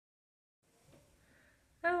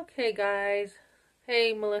Okay, guys.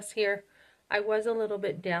 Hey, Melissa here. I was a little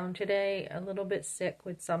bit down today, a little bit sick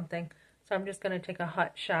with something, so I'm just going to take a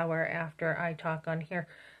hot shower after I talk on here.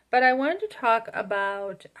 But I wanted to talk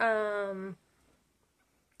about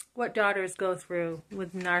what daughters go through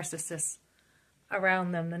with narcissists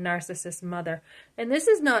around them, the narcissist mother. And this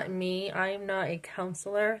is not me. I am not a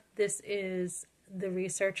counselor. This is the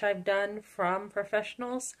research I've done from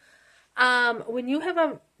professionals. When you have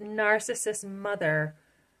a narcissist mother,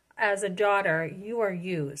 as a daughter, you are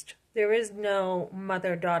used. There is no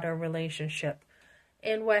mother-daughter relationship.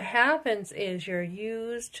 And what happens is you're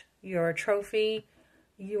used, you're a trophy,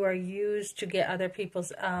 you are used to get other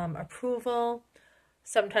people's approval.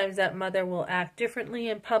 Sometimes that mother will act differently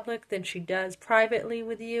in public than she does privately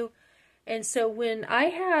with you. And so when I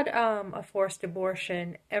had a forced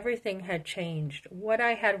abortion, everything had changed. What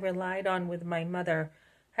I had relied on with my mother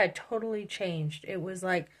had totally changed. It was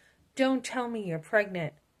like, don't tell me you're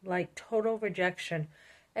pregnant. Like total rejection.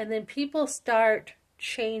 And then people start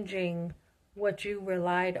changing what you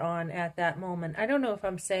relied on at that moment. I don't know if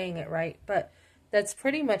I'm saying it right, but that's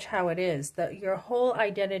pretty much how it is. That your whole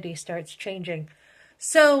identity starts changing.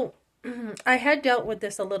 So I had dealt with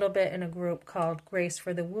this a little bit in a group called Grace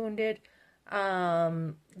for the Wounded.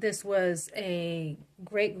 This was a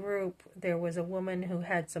great group. There was a woman who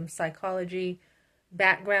had some psychology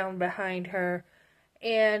background behind her.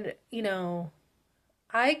 And,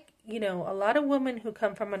 a lot of women who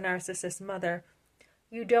come from a narcissist mother,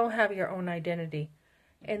 you don't have your own identity.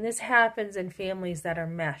 And this happens in families that are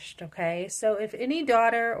meshed, okay? So if any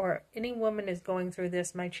daughter or any woman is going through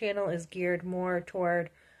this, my channel is geared more toward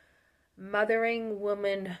mothering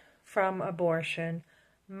women from abortion,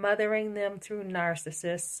 mothering them through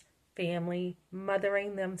narcissists, family,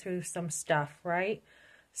 mothering them through some stuff, right?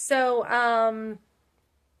 So, I'm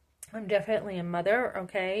definitely a mother,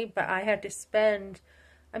 okay? But I had to spend,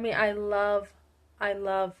 I love,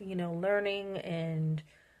 learning, and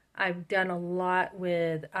I've done a lot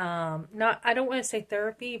with, I don't want to say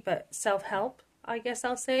therapy, but self-help, I guess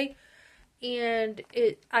I'll say. And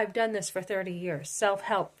I've done this for 30 years,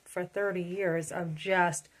 self-help for 30 years of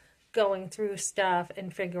just going through stuff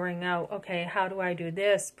and figuring out, okay, how do I do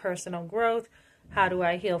this? Personal growth. How do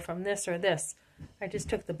I heal from this or this? I just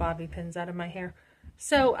took the bobby pins out of my hair.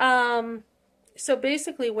 So, so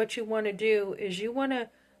basically what you want to do is you want to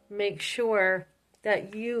make sure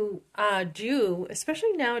that you do,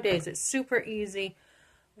 especially nowadays, it's super easy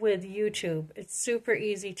with YouTube. It's super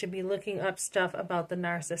easy to be looking up stuff about the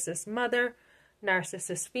narcissist mother,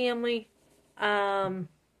 narcissist family. A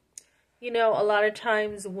lot of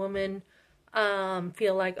times women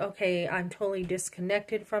feel like, okay, I'm totally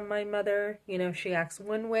disconnected from my mother. She acts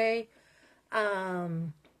one way.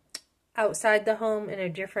 Outside the home in a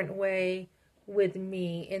different way with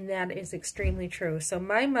me, and that is extremely true. So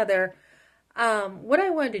my mother, what I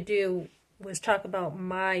wanted to do was talk about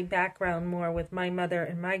my background more with my mother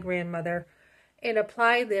and my grandmother and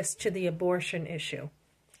apply this to the abortion issue.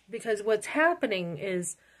 Because what's happening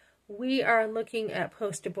is we are looking at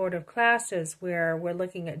post-abortive classes where we're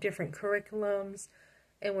looking at different curriculums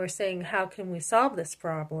and we're saying, how can we solve this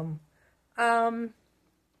problem? I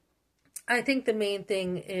think the main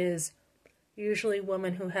thing is usually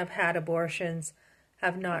women who have had abortions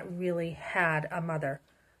have not really had a mother.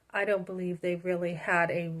 I don't believe they've really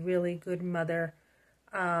had a really good mother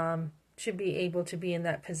to be able to be in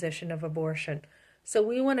that position of abortion. So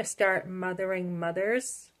we want to start mothering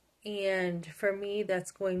mothers. And for me,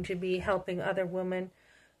 that's going to be helping other women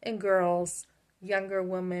and girls, younger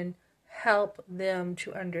women, help them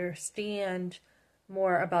to understand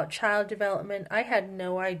more about child development. I had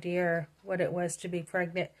no idea what it was to be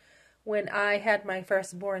pregnant. When I had my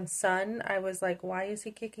firstborn son, I was like, why is he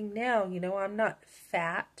kicking now? I'm not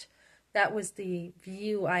fat. That was the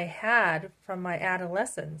view I had from my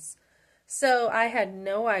adolescence. So I had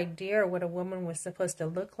no idea what a woman was supposed to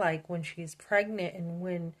look like when she's pregnant, and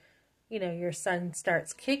when, your son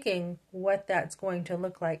starts kicking, what that's going to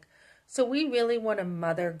look like. So we really want to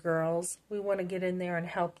mother girls. We want to get in there and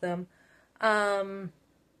help them.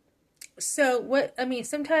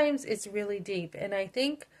 Sometimes it's really deep, and I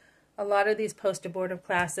think a lot of these post-abortive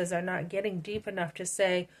classes are not getting deep enough to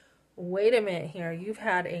say, wait a minute here, you've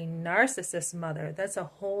had a narcissist mother. That's a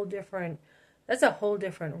whole different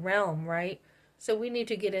realm, right? So we need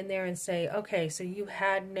to get in there and say, okay, so you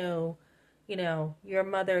had no, your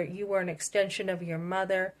mother, you were an extension of your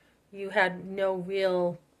mother. You had no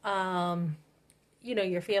real,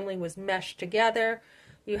 your family was meshed together.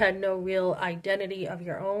 You had no real identity of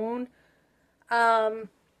your own.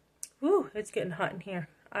 It's getting hot in here.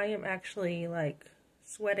 I am actually like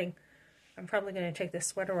sweating. I'm probably going to take this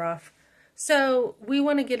sweater off. So we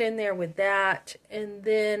want to get in there with that. And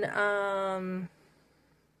then,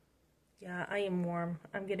 yeah, I am warm.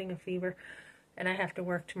 I'm getting a fever and I have to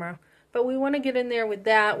work tomorrow. But we want to get in there with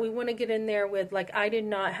that. We want to get in there with, like, I did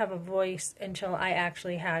not have a voice until I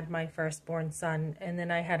actually had my firstborn son. And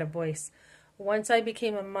then I had a voice. Once I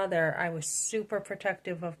became a mother, I was super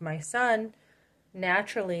protective of my son,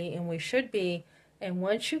 naturally, and we should be. And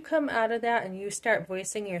once you come out of that and you start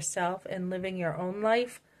voicing yourself and living your own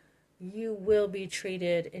life, you will be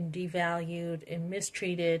treated and devalued and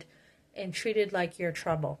mistreated and treated like you're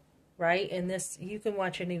trouble, right? And this, you can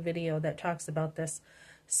watch any video that talks about this.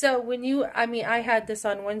 So when you, I mean, I had this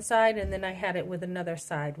on one side and then I had it with another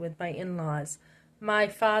side with my in-laws. My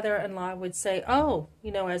father-in-law would say, oh,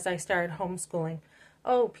 you know, as I started homeschooling,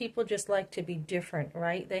 oh, people just like to be different,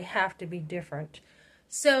 right? They have to be different.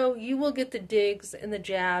 So you will get the digs and the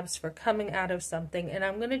jabs for coming out of something. And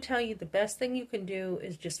I'm going to tell you the best thing you can do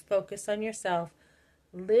is just focus on yourself.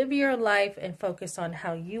 Live your life and focus on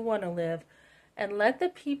how you want to live. And let the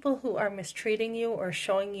people who are mistreating you or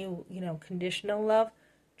showing you, you know, conditional love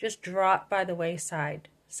just drop by the wayside.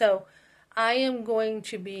 So I am going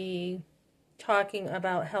to be talking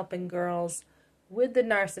about helping girls with the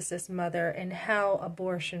narcissist mother and how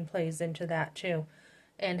abortion plays into that too.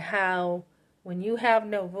 And how when you have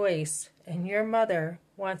no voice and your mother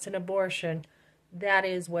wants an abortion, that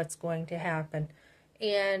is what's going to happen.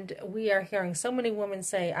 And we are hearing so many women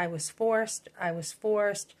say, I was forced, I was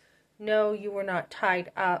forced. No, you were not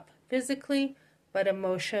tied up physically, but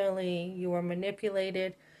emotionally you were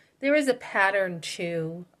manipulated. There is a pattern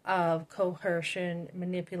too of coercion,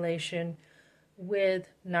 manipulation with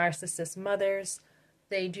narcissist mothers.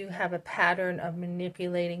 They do have a pattern of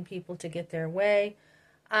manipulating people to get their way.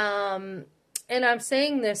 And I'm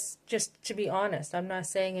saying this just to be honest. I'm not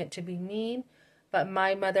saying it to be mean, but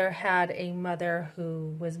my mother had a mother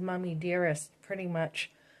who was mommy dearest, pretty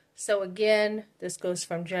much. So again, this goes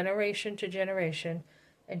from generation to generation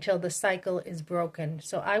until the cycle is broken.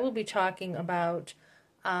 So I will be talking about,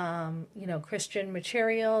 you know, Christian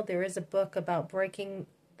material. There is a book about breaking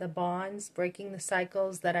the bonds, breaking the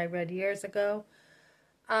cycles that I read years ago.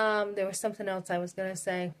 There was something else I was going to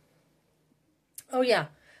say. Oh, yeah.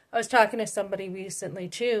 I was talking to somebody recently,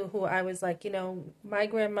 too, who I was like, you know, my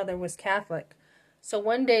grandmother was Catholic. So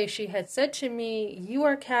one day she had said to me, you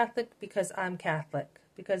are Catholic because I'm Catholic,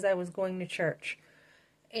 because I was going to church.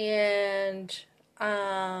 And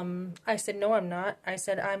I said, no, I'm not. I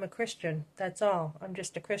said, I'm a Christian. That's all. I'm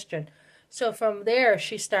just a Christian. So from there,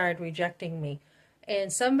 she started rejecting me.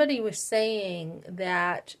 And somebody was saying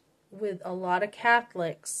that with a lot of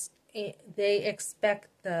Catholics, they expect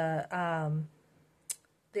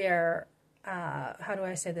their, how do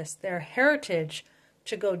I say this, their heritage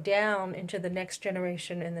to go down into the next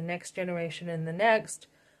generation and the next generation and the next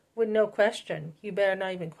with no question. You better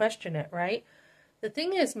not even question it, right? The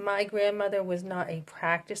thing is, my grandmother was not a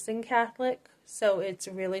practicing Catholic, so it's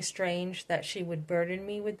really strange that she would burden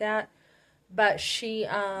me with that. But she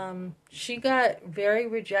got very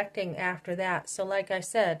rejecting after that. So like I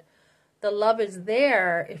said, the love is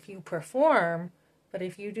there if you perform, but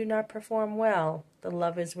if you do not perform well, the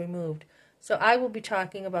love is removed. So I will be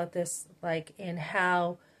talking about this, like, in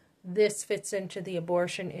how this fits into the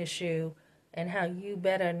abortion issue and how you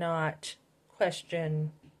better not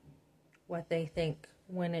question what they think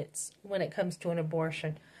when it comes to an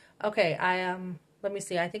abortion. Okay, let me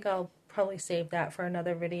see. I think I'll probably save that for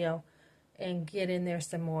another video and get in there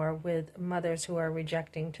some more with mothers who are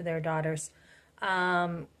rejecting to their daughters.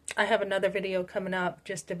 I have another video coming up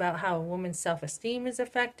just about how a woman's self-esteem is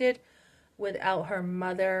affected without her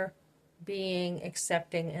mother being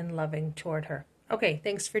accepting and loving toward her. Okay,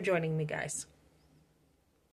 thanks for joining me, guys.